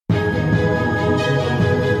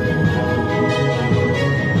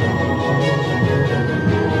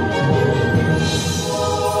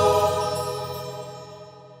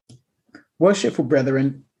Worshipful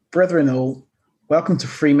brethren all, welcome to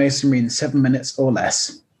Freemasonry in 7 minutes or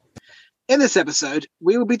less. In this episode,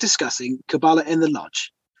 we will be discussing Kabbalah in the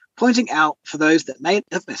Lodge, pointing out for those that may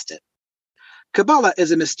have missed it. Kabbalah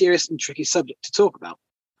is a mysterious and tricky subject to talk about.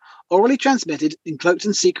 Orally transmitted and cloaked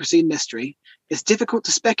in secrecy and mystery, it's difficult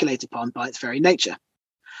to speculate upon by its very nature.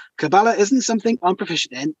 Kabbalah isn't something I'm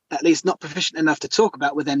proficient in, at least not proficient enough to talk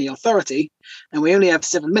about with any authority, and we only have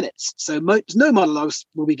 7 minutes, so no monologues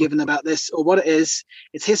will be given about this or what it is,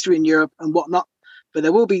 its history in Europe and whatnot, but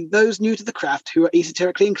there will be those new to the craft who are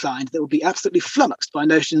esoterically inclined that will be absolutely flummoxed by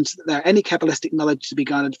notions that there are any kabbalistic knowledge to be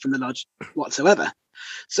garnered from the lodge whatsoever.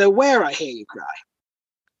 So where, I hear you cry?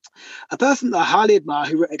 A person that I highly admire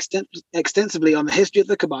who wrote extensively on the history of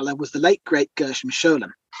the Kabbalah was the late great Gershom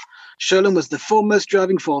Scholem. Scholem was the foremost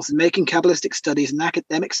driving force in making Kabbalistic studies an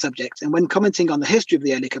academic subject, and when commenting on the history of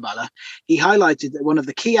the early Kabbalah, he highlighted that one of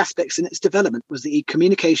the key aspects in its development was the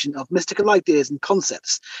communication of mystical ideas and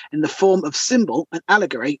concepts in the form of symbol and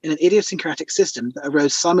allegory in an idiosyncratic system that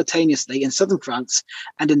arose simultaneously in southern France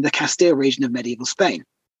and in the Castile region of medieval Spain.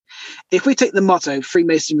 If we take the motto,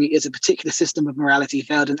 Freemasonry is a particular system of morality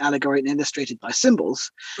veiled in allegory and illustrated by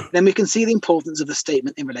symbols, then we can see the importance of the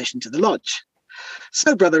statement in relation to the lodge.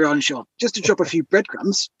 So, Brother Onshaw, just to drop a few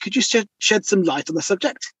breadcrumbs, could you shed some light on the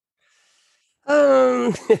subject?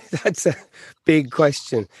 That's a big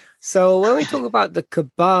question. So when we talk about the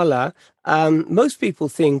Kabbalah, most people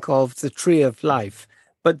think of the tree of life,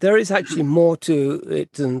 but there is actually more to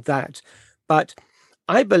it than that. But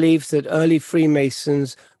I believe that early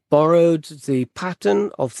Freemasons borrowed the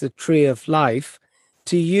pattern of the tree of life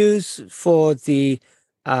to use for the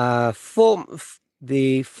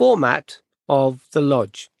format of the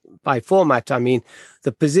lodge. By format, I mean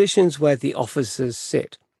the positions where the officers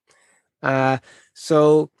sit.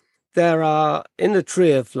 So there are, in the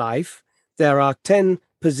tree of life, there are 10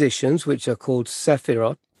 positions, which are called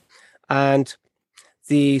Sephirot. And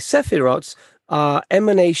the Sephirots are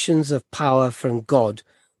emanations of power from God,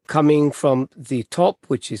 coming from the top,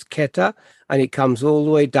 which is Keter, and it comes all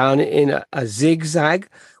the way down in a zigzag,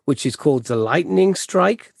 which is called the lightning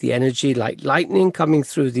strike, the energy like lightning coming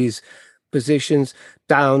through these positions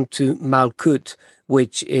down to Malkut,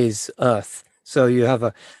 which is earth. So you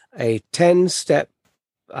have a 10-step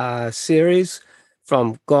series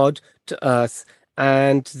from God to earth,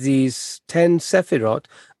 and these 10 Sephirot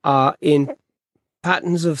are in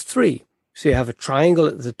patterns of 3. So you have a triangle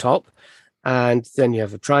at the top, and then you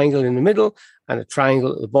have a triangle in the middle and a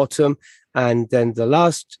triangle at the bottom, and then the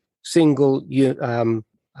last single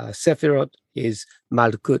Sephirot is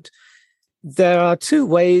Malkut. There are 2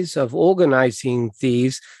 ways of organizing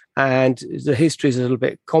these, and the history is a little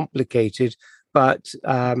bit complicated, but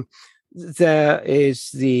there is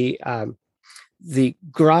the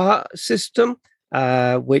Gra system,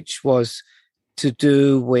 which was to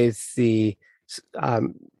do with the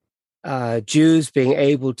Jews being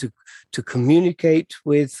able to communicate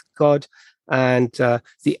with God, and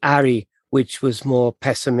the Ari, which was more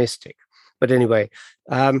pessimistic. But anyway,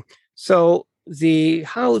 so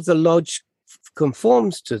how the lodge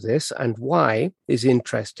conforms to this and why is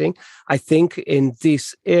interesting. I think in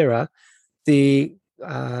this era, the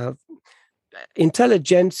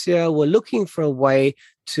intelligentsia were looking for a way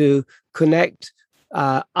to connect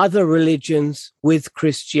other religions with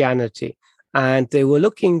Christianity, and they were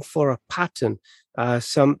looking for a pattern.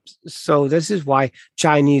 So this is why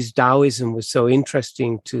Chinese Taoism was so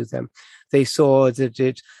interesting to them. They saw that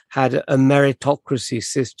it had a meritocracy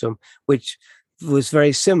system, which was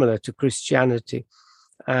very similar to Christianity.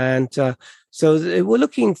 And so they were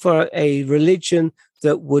looking for a religion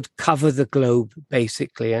that would cover the globe,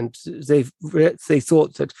 basically. And they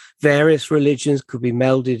thought that various religions could be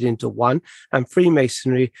melded into one, and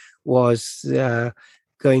Freemasonry was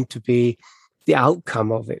going to be the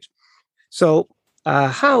outcome of it. So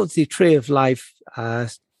how the Tree of Life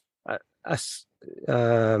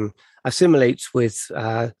assimilates with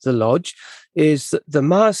the lodge is that the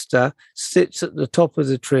master sits at the top of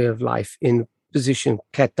the Tree of Life in position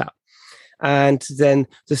Keta, and then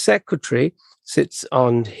the secretary sits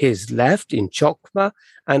on his left in Chokma,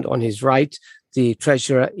 and on his right the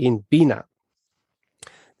treasurer in Bina.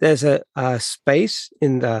 There's a space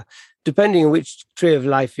in the, depending on which Tree of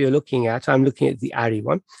Life you're looking at, I'm looking at the Ari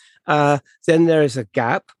one, then there is a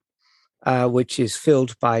gap which is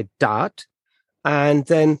filled by Dart, and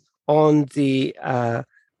then on the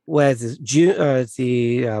where the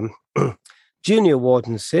junior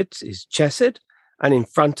warden sits is Chesed, and in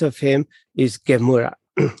front of him is Gemura,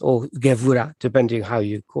 or Gevura, depending how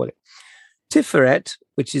you call it. Tiferet,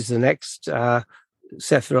 which is the next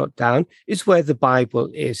Sephirot down, is where the Bible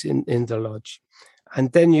is in the lodge.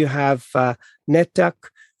 And then you have Netak,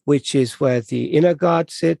 which is where the inner guard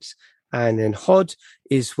sits, and then Hod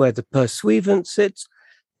is where the pursuivant sits.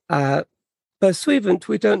 Pursuivant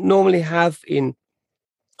we don't normally have in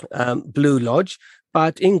Blue Lodge,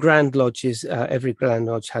 but in Grand Lodges, every Grand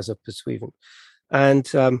Lodge has a pursuivant. And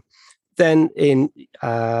then in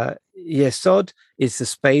Yesod is the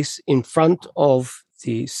space in front of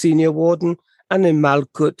the senior warden, and in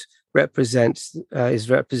Malkut is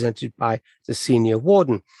represented by the senior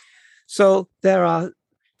warden. So there are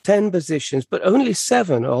 10 positions, but only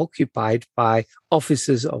 7 are occupied by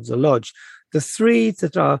officers of the lodge. The 3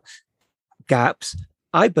 that are gaps,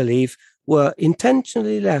 I believe, were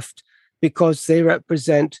intentionally left because they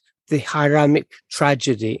represent the Hiramic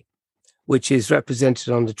tragedy, which is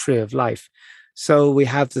represented on the Tree of Life. So we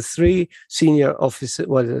have the 3 senior officers,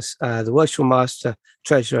 the worship master,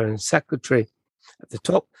 treasurer, and secretary at the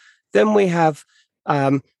top. Then we have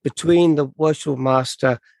between the worship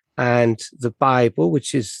master and the Bible,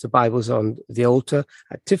 which is the Bible's on the altar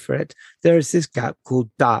at Tiferet, there is this gap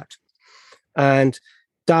called Dart. And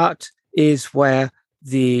Dart is where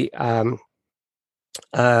the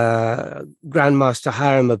Grandmaster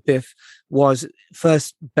Hiram Abiff was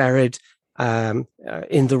first buried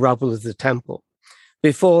in the rubble of the temple,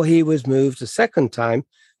 before he was moved a second time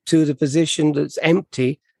to the position that's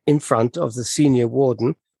empty in front of the senior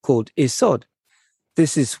warden called Isod.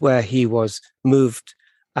 This is where he was moved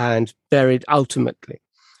and buried ultimately.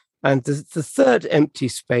 And the third empty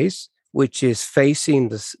space, which is facing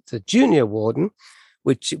the junior warden,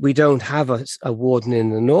 which we don't have a warden in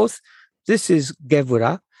the north, this is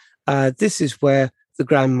Gevura. This is where the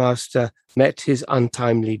Grandmaster met his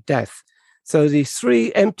untimely death. So these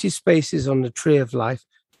 3 empty spaces on the Tree of Life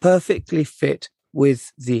perfectly fit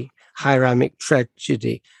with the Hiramic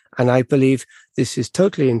tragedy. And I believe this is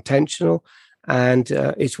totally intentional, and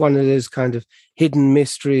it's one of those kind of hidden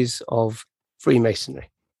mysteries of Freemasonry.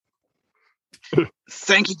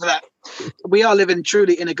 Thank you for that. We are living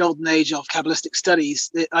truly in a golden age of Kabbalistic studies.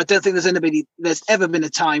 I don't think there's ever been a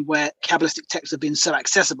time where Kabbalistic texts have been so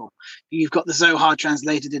accessible. You've got the Zohar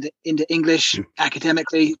translated into English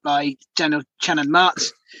academically by General Channon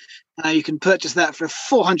Martz. You can purchase that for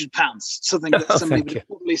 £400, something that somebody would have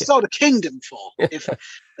probably sold a kingdom for if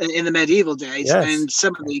in the medieval days. Yes. And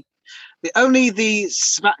some of the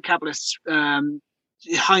Svat Kabbalists,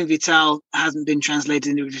 Chaim Vital hasn't been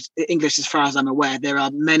translated into English as far as I'm aware. There are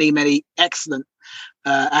many, many excellent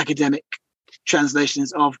academic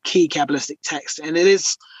translations of key Kabbalistic texts, and it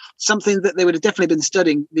is something that they would have definitely been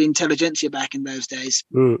studying, the intelligentsia back in those days.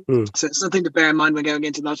 So it's something to bear in mind when going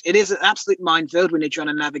into Lodge. It is an absolute minefield when you're trying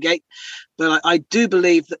to navigate, but I do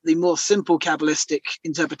believe that the more simple Kabbalistic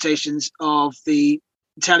interpretations of the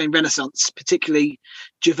Italian Renaissance, particularly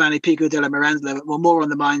Giovanni Pico della Mirandola, were more on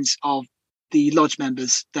the minds of the Lodge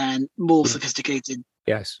members than more sophisticated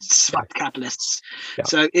Svat Kabbalists. Yeah.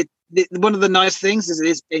 So one of the nice things is it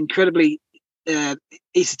is incredibly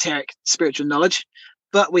esoteric spiritual knowledge,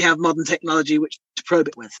 but we have modern technology to probe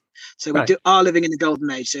it with. So we are living in the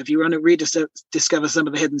golden age. So if you want to discover some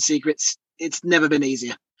of the hidden secrets, it's never been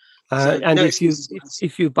easier. And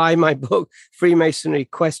if you buy my book, Freemasonry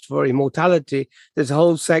Quest for Immortality, there's a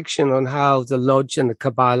whole section on how the Lodge and the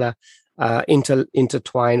Kabbalah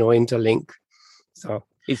intertwine or interlink. So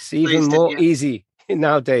it's even more easy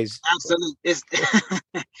nowadays. Absolutely.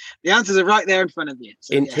 The answers are right there in front of you.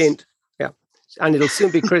 So, hint. Yeah. And it'll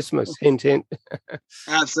soon be Christmas. Hint.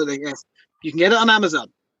 Absolutely, yes. You can get it on Amazon.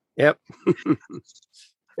 Yep.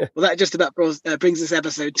 Well, that just about brings this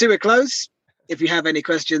episode to a close. If you have any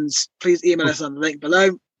questions, please email us on the link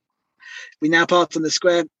below. We now part on the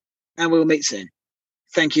square, and we'll meet soon.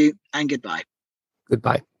 Thank you and goodbye.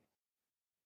 Goodbye.